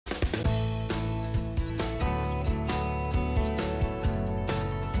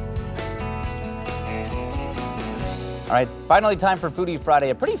All right, finally time for Foodie Friday,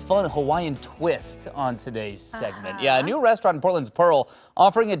 a pretty fun Hawaiian twist on today's segment. Yeah, a new restaurant in Portland's Pearl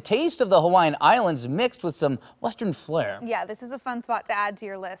offering a taste of the Hawaiian Islands mixed with some Western flair. Yeah, this is a fun spot to add to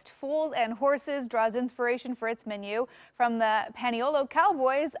your list. Fools and Horses draws inspiration for its menu from the Paniolo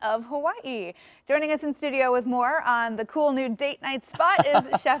Cowboys of Hawaii. Joining us in studio with more on the cool new date night spot is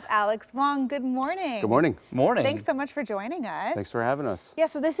Chef Alex Wong. Good morning. Good morning. Morning. Thanks so much for joining us. Thanks for having us. Yeah,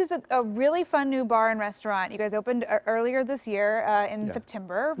 so this is a really fun new bar and restaurant. You guys opened earlier this year in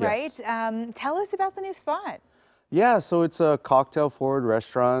September, right? Yes. Tell us about the new spot. Yeah, so it's a cocktail-forward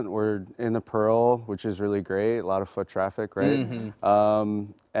restaurant. We're in the Pearl, which is really great. A lot of foot traffic, right?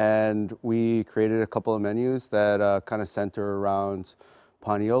 And we created a couple of menus that kind of center around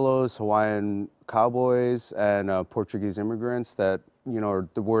Paniolos, Hawaiian cowboys, and Portuguese immigrants that, you know,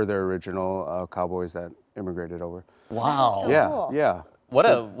 were the original cowboys that immigrated over. Wow. So Yeah, cool. yeah. What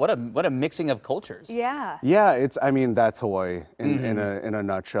a mixing of cultures. Yeah. Yeah, I mean, that's Hawaii in a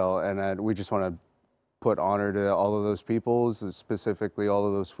nutshell, and we just want to put honor to all of those peoples, specifically all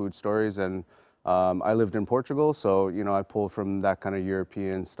of those food stories. And I lived in Portugal, so you know I pulled from that kind of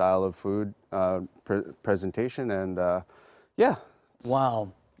European style of food presentation, and yeah.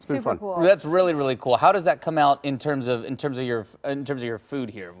 Wow. It's been Super fun. cool. That's really, really cool. How does that come out in terms of your food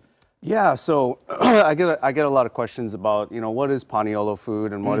here? Yeah, so I get a lot of questions about, you know, what is Paniolo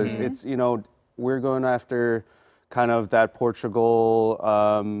food and what is it's, you know, we're going after kind of that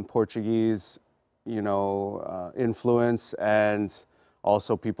Portuguese, you know, influence, and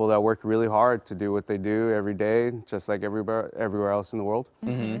also people that work really hard to do what they do every day, just like everywhere else in the world.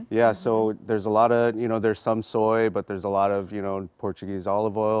 Yeah, so there's a lot of, you know, there's some soy, but there's a lot of, you know, Portuguese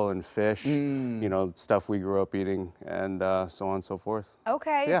olive oil and fish, you know, stuff we grew up eating, and so on and so forth.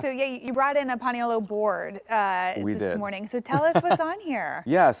 Okay, Yeah. so yeah, you brought in a Paniolo board We this did. morning. So tell us what's on here.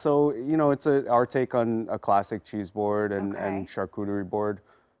 Yeah, so, you know, it's our take on a classic cheese board and Okay. charcuterie board.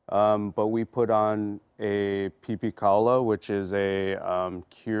 But we put on a pipi kaula, which is a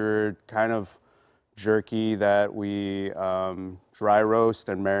cured kind of jerky that we dry roast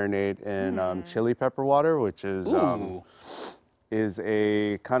and marinate in chili pepper water, which is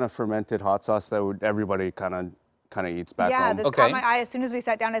a kind of fermented hot sauce that everybody kind of eats back Yeah, home. this Okay. caught my eye as soon as we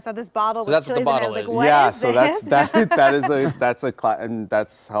sat down. I saw this bottle with that's what the chilies in it. I bottle was like, is. what Yeah, is so this? and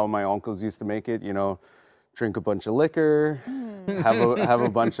that's how my uncles used to make it. You know, drink a bunch of liquor, have a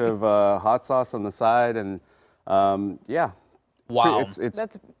bunch of hot sauce on the side, and yeah. Wow.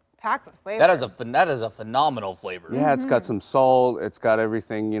 That's packed with flavor. That is a phenomenal flavor. Yeah, it's got some salt. It's got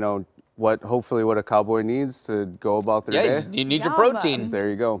everything, you know, hopefully what a cowboy needs to go about their Yeah, day. you need your Yum. protein. There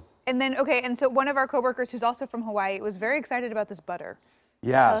you go. And then, okay, and so one of our coworkers who's also from Hawaii was very excited about this butter.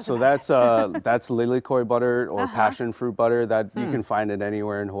 Yeah, us so about that's lilikoi butter or passion fruit butter that you can find it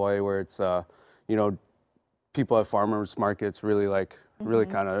anywhere in Hawaii, where it's you know, people at farmers markets really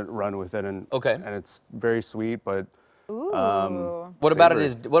kind of run with it, and it's very sweet, but Ooh. What about savory.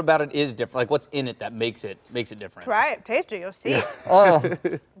 it is different? Like, what's in it that makes it different? Try it, taste it, you'll see. Oh,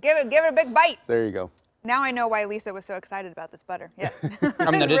 Give it a big bite. there you go. Now I know why Lisa was so excited about this butter. Yes. I mean, It's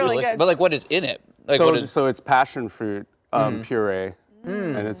that is really delicious. good. But like, what is in it? Like, what is? So it's passion fruit puree,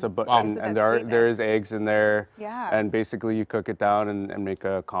 and it's It's and that there sweetness. is eggs in there. Yeah. And basically you cook it down and make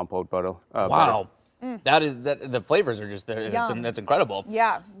a compote butter. Wow. The flavors are just there. Yum. That's incredible.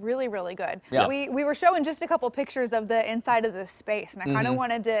 Yeah, really, really good. Yeah. We were showing just a couple pictures of the inside of this space, and I kind of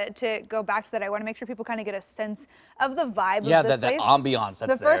wanted to go back to that. I want to make sure people kind of get a sense of the vibe Yeah, of this that place. ambiance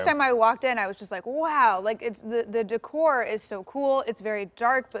that's The first there. time I walked in, I was just like, wow, like it's the decor is so cool. It's very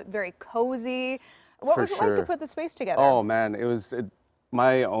dark, but very cozy. What For was it like to sure. put the space together? Oh man,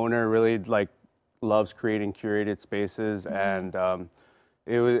 my owner really loves creating curated spaces, and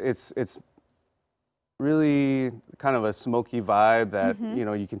it's really kind of a smoky vibe that you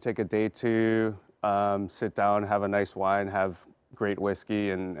know you can take a day to, sit down, have a nice wine, have great whiskey,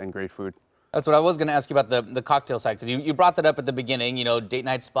 and great food. That's what I was going to ask you about the cocktail side, because you brought that up at the beginning. You know, date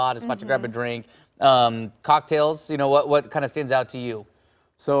night spot, a spot to grab a drink. Cocktails. You know, what kind of stands out to you?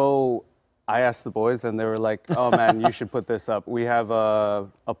 So I asked the boys, and they were like, "Oh man, you should put this up. We have a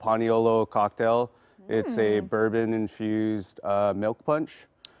Paniolo cocktail. It's a bourbon infused milk punch."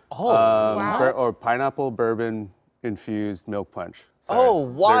 Oh, wow. Or pineapple bourbon infused milk punch. Oh,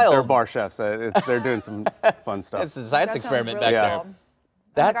 wild. They're bar chefs. They're doing some fun stuff. it's a science That sounds experiment really back cool. there. Oh my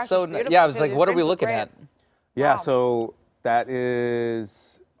That's gosh, so. it's beautiful, Yeah, I was too. like, These what are we drinks look looking great. at? Yeah, Wow. so that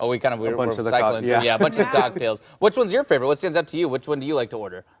is Oh, we're bunch of the cycling through. yeah. Yeah, a bunch of Yeah. cocktails. Which one's your favorite? What stands out to you? Which one do you like to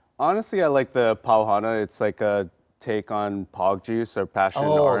order? honestly, I like the pauhana. It's like a take on pog juice or passion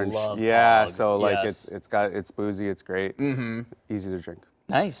Oh, orange. love Yeah, pog, so like yes. it's boozy, it's great. Easy to drink.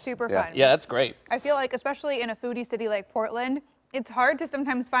 Nice. Super Yeah. fun. Yeah, that's great. I feel like, especially in a foodie city like Portland, it's hard to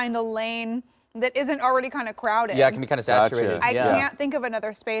sometimes find a lane that isn't already kind of crowded. Yeah, it can be kind of saturated. Gotcha. I Yeah. can't think of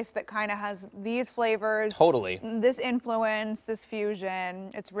another space that kind of has these flavors. Totally. This influence, this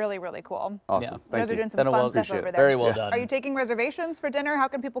fusion. It's really, really cool. Awesome. Yeah. You guys Thank are you. doing some Done well. fun stuff Appreciate over it. there. Very well done. Are you taking reservations for dinner? How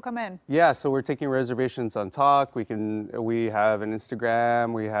can people come in? Yeah, so we're taking reservations on Talk. We have an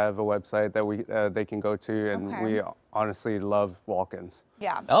Instagram. We have a website that they can go to, and Okay. we honestly love walk-ins.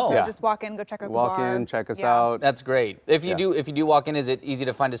 Yeah. Oh. So Yeah. just walk in, go check out the Walk bar. in, check us Yeah. out. That's great. If you do walk in, is it easy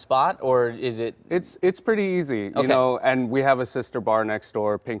to find a spot, or is it? It's pretty easy, you Okay. know. And we have a sister bar next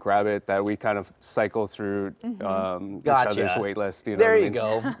door, Pink Rabbit, that we kind of cycle through Gotcha. each other's wait list. You know There what I you mean?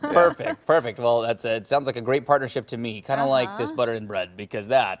 go. Perfect. Perfect. Well, it sounds like a great partnership to me. Kind of like this butter and bread, because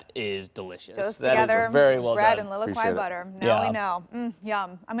that is delicious. Goes That is together. very well bread done. and liquefied Appreciate it. butter. Now Yeah. we know.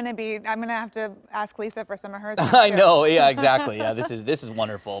 Yum. I'm gonna have to ask Lisa for some of hers. I know. Yeah, exactly. Yeah, this is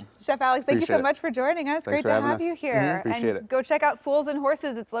wonderful. Chef Alex, thank you so Appreciate it. much for joining us. Thanks Great for to having have us. you here. Appreciate and it. go check out Fools and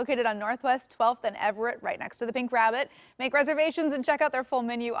Horses. It's located on Northwest 12th and Everett, right next to the Pink Rabbit. Make reservations and check out their full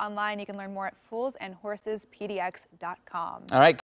menu online. You can learn more at foolsandhorsespdx.com. All right.